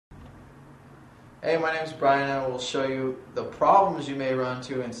Hey, my name is Brian and I will show you the problems you may run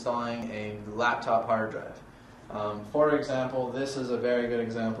into installing a laptop hard drive. For example, this is a very good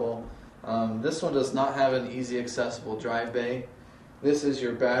example. This one does not have an easy accessible drive bay. This is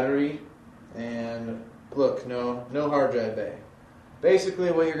your battery and look, no hard drive bay.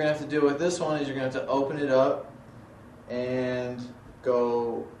 Basically what you're going to have to do with this one is you're going to have to open it up and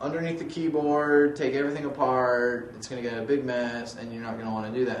go underneath the keyboard, take everything apart. It's going to get a big mess and you're not going to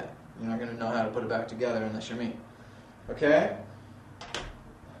want to do that. You're not going to know how to put it back together unless you're me. Okay?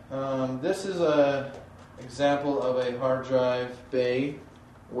 This is an example of a hard drive bay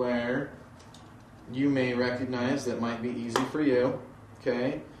where you may recognize that might be easy for you.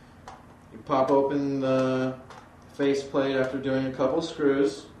 Okay? You pop open the faceplate after doing a couple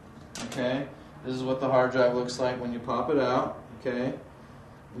screws. Okay? This is what the hard drive looks like when you pop it out. Okay?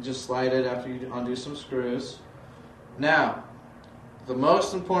 You just slide it after you undo some screws. Now, the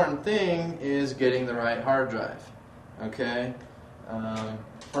most important thing is getting the right hard drive. Okay?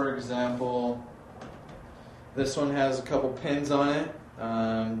 For example, this one has a couple pins on it.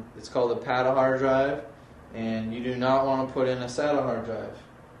 It's called a PATA hard drive, and you do not want to put in a SATA hard drive.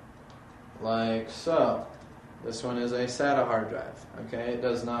 Like so. This one is a SATA hard drive. Okay? It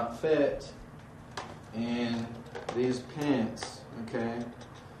does not fit in these pins. Okay?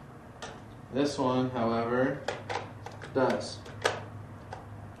 This one, however, does.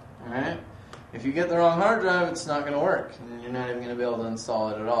 Alright? If you get the wrong hard drive, it's not going to work, and you're not even going to be able to install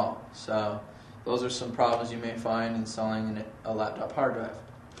it at all. So, those are some problems you may find installing a laptop hard drive.